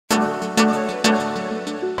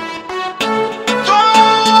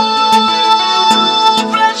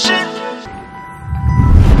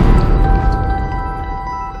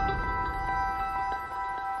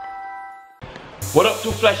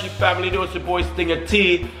family. You know it's your boy Stingah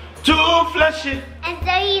Tee. Too flashy. And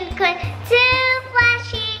Zoe cook too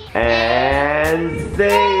flashy. And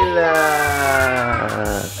Zayla.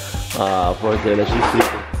 Ah, poor Zayla, she's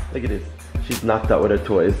sleeping. Look at this. She's knocked out with her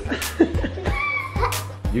toys.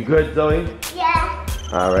 You good, Zoe? Yeah.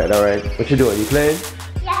 Alright, alright. What you doing? You playing?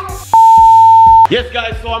 Yes. Yes,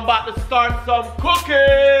 guys, so I'm about to start some cooking.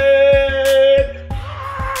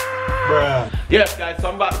 Bruh. Yes, guys, so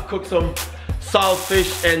I'm about to cook some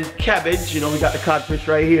saltfish and cabbage. You know, we got the codfish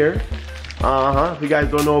right here. If you guys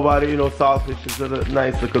don't know about it, you know, saltfish is a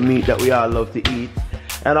nice little meat that we all love to eat.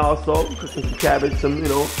 And also, cooking some cabbage, some, you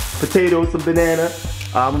know, potatoes, some banana.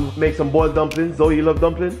 Make some boiled dumplings. Zoe, you love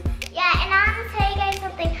dumplings? Yeah, and I want to tell you guys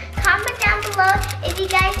something. Comment down below if you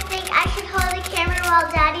guys think I should hold the camera while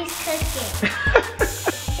Daddy's cooking.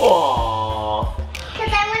 Aww.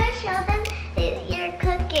 Because I want to show them that you're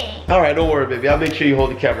cooking. Alright, don't worry, baby. I'll make sure you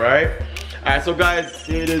hold the camera, alright? Alright, so guys,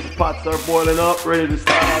 here it is. The pots are boiling up, ready to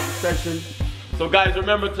start out the session. So guys,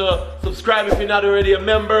 remember to subscribe if you're not already a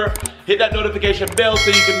member. Hit that notification bell so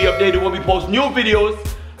you can be updated when we post new videos.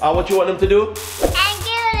 What you want them to do? And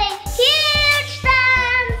give it a huge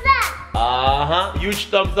thumbs up. Huge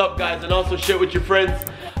thumbs up, guys, and also share with your friends.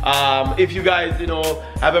 If you guys, you know,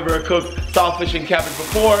 have ever cooked saltfish and cabbage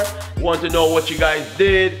before, want to know what you guys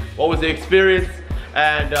did, what was the experience,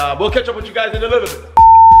 and we'll catch up with you guys in a little bit.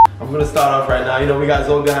 I'm gonna start off right now. You know, we got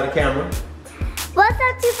Zoe behind the camera. What's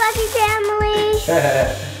up, Too Flashy family?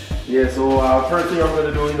 Yeah, so first thing I'm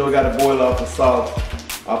gonna do, you know, we gotta boil off the salt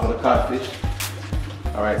off of the codfish.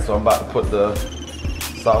 Alright, so I'm about to put the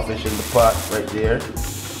saltfish in the pot right there.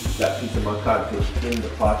 That piece of my codfish in the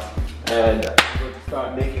pot. And I'm going to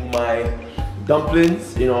start making my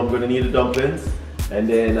dumplings. You know, I'm gonna need the dumplings. And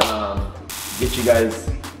then get you guys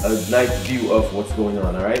a nice view of what's going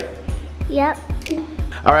on, alright? Yep.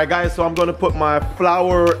 Alright guys, so I'm gonna put my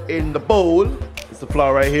flour in the bowl. It's the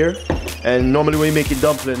flour right here. And normally when you're making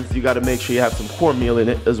dumplings, you gotta make sure you have some cornmeal in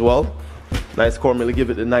it as well. Nice cornmeal to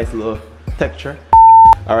give it a nice little texture.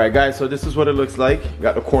 Alright guys, so this is what it looks like.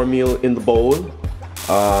 Got the cornmeal in the bowl.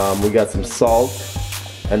 We got some salt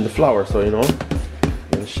and the flour, so you know,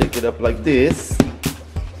 you're gonna shake it up like this.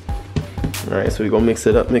 Alright, so we're gonna mix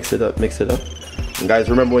it up, mix it up, mix it up. And guys,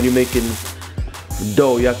 remember when you're making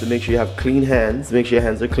dough, you have to make sure you have clean hands. Make sure your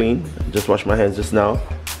hands are clean. Just washed my hands just now.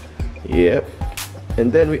 Yep.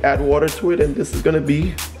 And then we add water to it, and this is gonna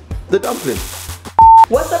be the dumpling.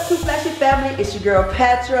 What's up, Too Flashy family? It's your girl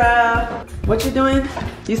Petra. What you doing?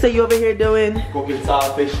 You say you over here doing Cooking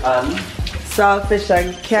saltfish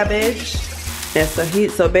and cabbage. Yeah,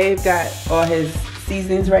 so babe got all his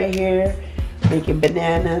seasonings right here. Making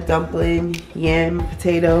banana, dumpling, yam,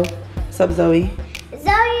 potato. What's up, Zoe? Zoe,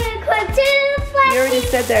 you're cook too flashy. You already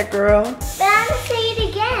said that, girl. But I'm gonna say it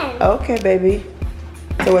again. Okay, baby.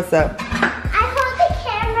 So what's up? I hold the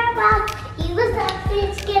camera while you was up to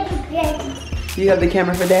get ready. You have the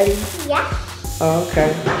camera for Daddy? Yeah. Oh,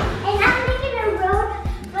 okay. And I'm making a road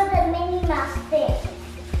for the Minnie Mouse thing.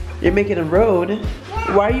 You're making a road?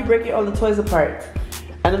 Yeah. Why are you breaking all the toys apart?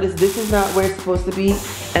 I noticed this is not where it's supposed to be,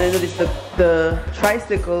 and I noticed the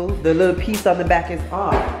tricycle, the little piece on the back is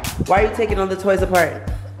off. Why are you taking all the toys apart?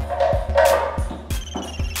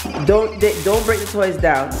 Don't break the toys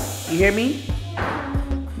down. You hear me?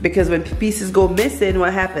 Because when pieces go missing,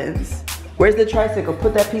 what happens? Where's the tricycle?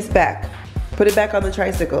 Put that piece back. Put it back on the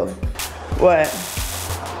tricycle. What?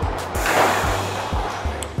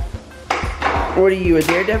 What are you, a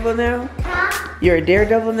daredevil now? Huh? You're a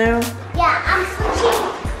daredevil now? Yeah, I'm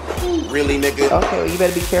switching seats. really, nigga. Okay, well, you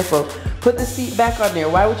better be careful. Put the seat back on there.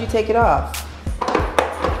 Why would you take it off?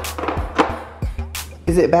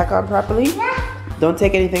 Is it back on properly? Yeah. Don't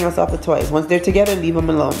take anything else off the toys. Once they're together, leave them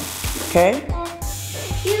alone. Okay?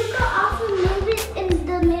 You can also move it in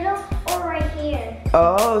the middle or right here.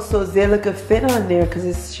 Oh, so Zayla could fit on there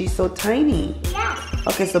because she's so tiny. Yeah.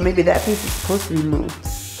 Okay, so maybe that piece is supposed to be moved.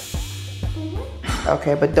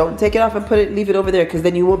 Okay, but don't take it off and leave it over there because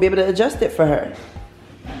then you won't be able to adjust it for her.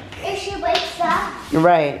 If she wakes up.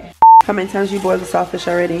 Right. How many times you boiled the saltfish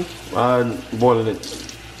already? Boiling it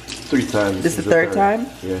 3 times. This is the third time?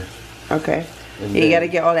 Yeah. Okay. And You gotta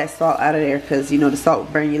get all that salt out of there because you know the salt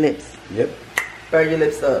will burn your lips. Yep. Burn your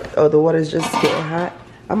lips up. Oh, the water's just getting hot.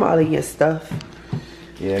 I'm all in your stuff.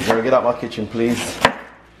 Yeah, girl, get out my kitchen, please.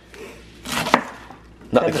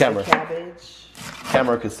 Not the camera. Cabbage.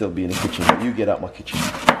 Camera could still be in the kitchen, but you get out my kitchen.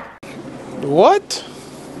 What?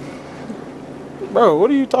 Bro, what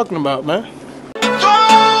are you talking about, man?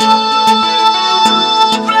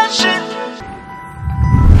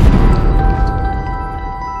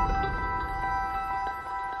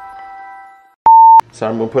 So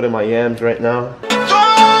I'm gonna put in my yams right now.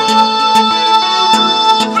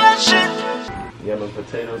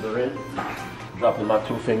 Potatoes are in. Dropping my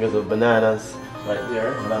 2 fingers of bananas right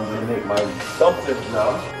there. And I'm gonna make my dumplings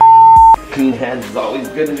now. Clean hands is always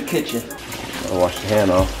good in the kitchen. I'll wash the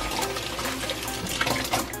hand off.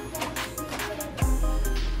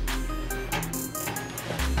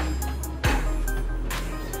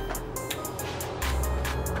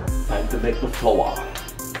 Time to make the flour.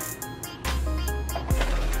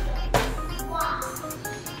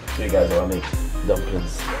 Show you guys how I make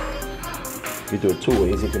dumplings. You do it 2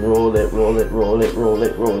 ways. You can roll it, roll it, roll it, roll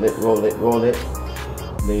it, roll it, roll it, roll it.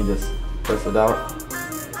 Then you just press it out.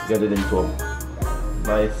 Get it into a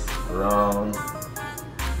nice round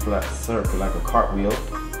flat circle like a cartwheel.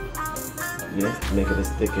 Yeah, make it as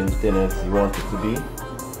thick and thin as you want it to be.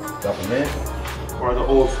 Drop them in. Or the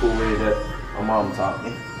old school way that my mom taught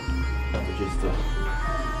me. Just to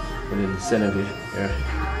put it in the center of your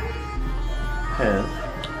pan.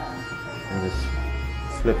 And just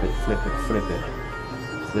flip it, flip it, flip it.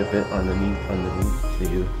 Flip it underneath, so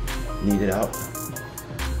you knead it out.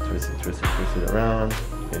 Twist it, twist it, twist it around.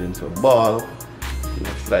 Get into a ball. You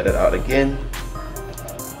slide it out again.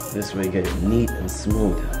 This way you get it neat and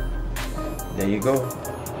smooth. There you go.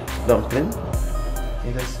 Dumpling.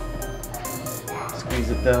 You just squeeze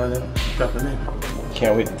it down and drop it in.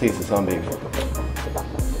 Can't wait to taste this on, baby.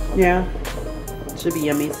 Yeah. Should be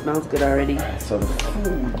yummy. It smells good already. So the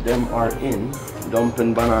food, them are in.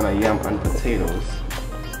 Dumpling, banana, yam, and potatoes.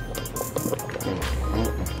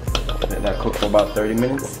 Let that cook for about 30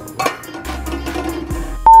 minutes.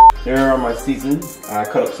 Here are my seasons. I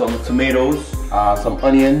cut up some tomatoes, some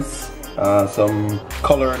onions, some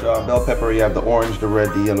colored bell pepper. You have the orange, the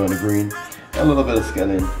red, the yellow, and the green. And a little bit of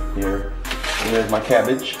scallion here. And here's my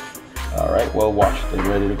cabbage. Alright, well washed and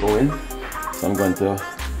ready to go in. So I'm going to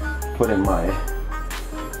put in my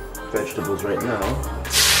vegetables right now.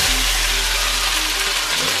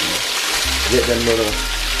 Get them little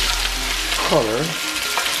color.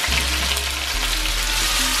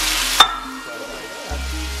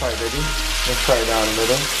 Sorry, baby. Let's fry it down a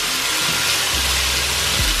little.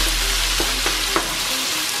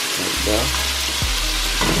 There we go.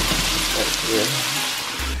 That's good.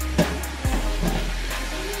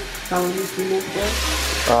 How long do you steam this for?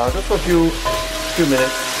 Just for a few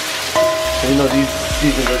minutes. So, you know, these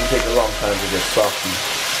seasonings doesn't take a long time to get softened.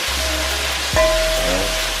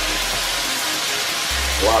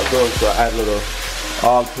 While it goes, so I add a little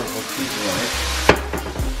all-purpose seasoning on it.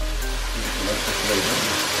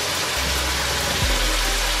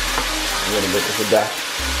 A little bit of a dash.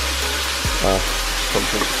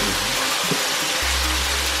 Something.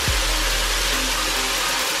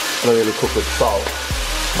 I don't really cook with salt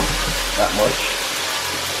that much.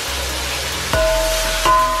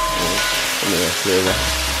 Flavor.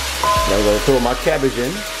 Now I'm going to throw my cabbage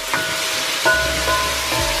in.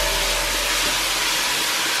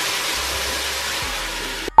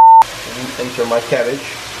 Enter my cabbage.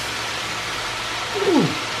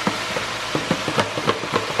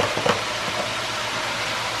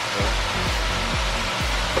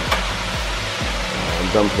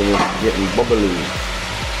 Dumpling is getting bubbly.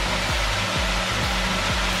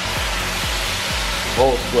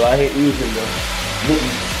 Oh, well, I hate using the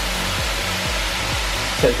mittens.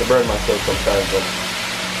 I tend to burn myself sometimes, but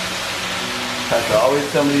Tasha always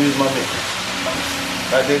tell me to use my mittens.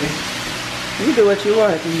 Right, baby? You do what you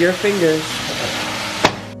want with your fingers.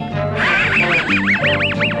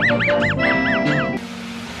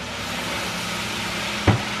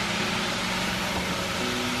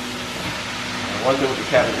 One thing with the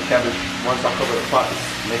cabbage, once I cover the pot,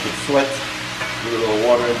 make it sweat, put a little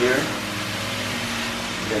water in there.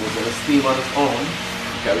 Then it's going to steam on its own.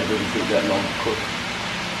 The cabbage doesn't take that long to cook.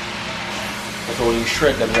 And so when you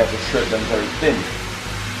shred them, you have to shred them very thin.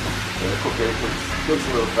 So the cooker cooks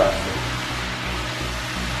a little faster.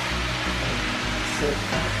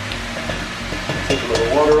 Take a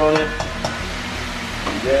little water on it.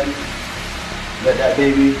 And then let that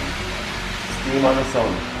baby steam on its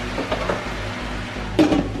own.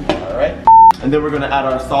 Alright? And then we're going to add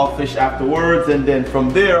our saltfish afterwards, and then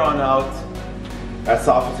from there on out, our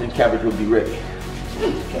saltfish and cabbage will be ready.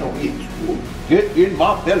 Can't wait. Get in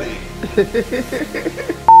my belly.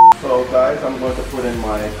 So guys, I'm going to put in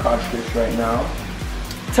my codfish right now.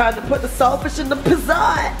 Time to put the saltfish in the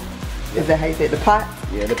pizzat. Is that how you say it? The pot?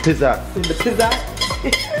 Yeah, the pizzat. In the pizzat.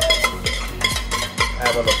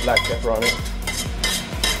 Add a little black pepper on it.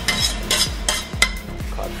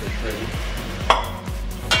 Codfish ready.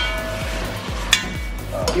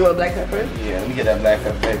 You want black pepper? Yeah, let me get that black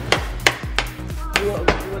pepper. You want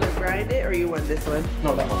to grind it or you want this one?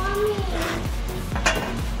 No, that one.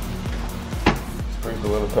 Sprinkle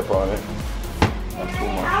a little pepper on it. Not too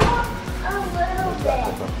much.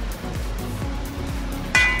 little bit.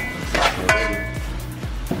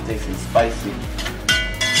 Tastes some spicy.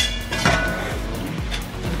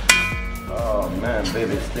 Oh man,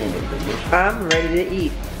 baby, it's Stingah delicious. I'm ready to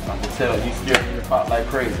eat. I can tell you scared in your pot like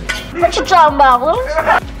crazy. What you talking about, Lou?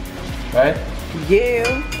 Right? Yeah.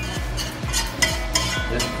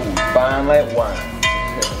 This food fine like wine.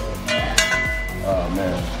 Oh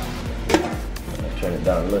man. Turn it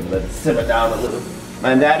down a little, let it simmer down a little.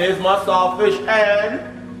 And that is my saltfish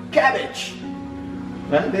and cabbage.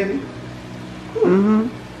 Right, baby? Mm-hmm.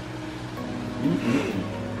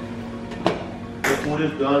 The food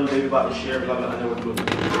is done, baby, about to share, blah, blah,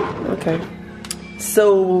 blah. Okay.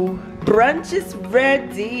 So, brunch is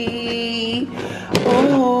ready.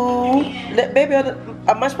 Oh, baby,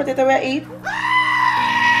 a mashed potato I eat?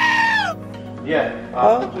 Yeah,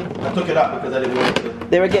 I took it out because I didn't want to.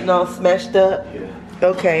 They were getting all smashed up? Yeah.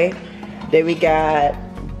 Okay. Then we got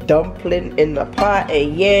dumpling in the pot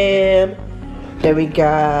and yam. Then we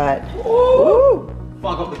got... Ooh.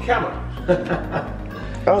 Fog up the camera.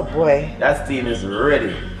 Oh boy. That steam is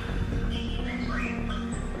ready.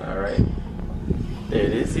 Alright. There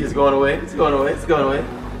it is. See, it's going away. It's going away. It's going away.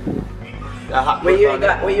 When you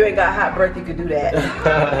ain't got hot breath, you could do that.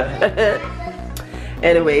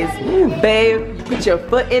 Anyways, babe, you put your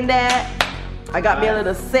foot in that. I got me a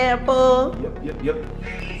little sample. Yep.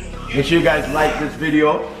 Make sure you guys like this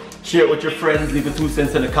video. Share it with your friends. Leave a 2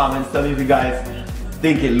 cents in the comments. Tell me if you guys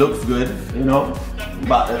think it looks good. You know?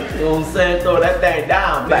 About to, you know what I'm saying? Throw that thing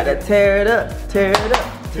down, baby. About to tear it up, tear it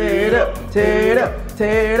up, tear it up, tear it up,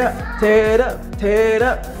 tear it up, tear it up, tear it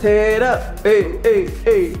up, tear it up. Hey, hey,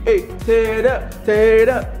 hey, hey, tear it up, tear it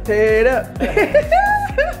up, tear it up.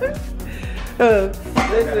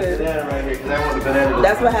 Listen, Right here, 'cause I want the banana.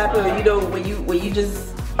 that's what happens when you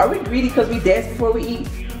just. Are we greedy because we dance before we eat?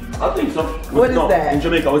 I think so. What is that? In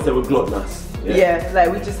Jamaica, we say we're gluttonous. Yeah,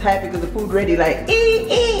 like we just happy because the food ready. Like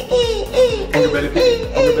Hungry belly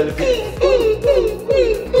pig. Hungry belly pig.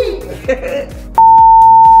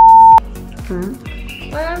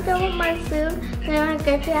 When I'm done with my food, then I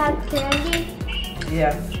get to have candy.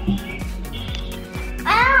 Yeah.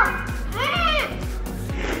 Ow!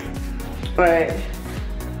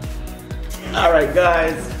 All right,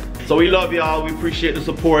 guys. So we love y'all. We appreciate the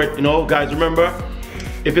support. You know, guys, remember,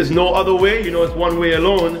 if it's no other way, you know it's one way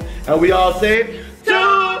alone. And we all say,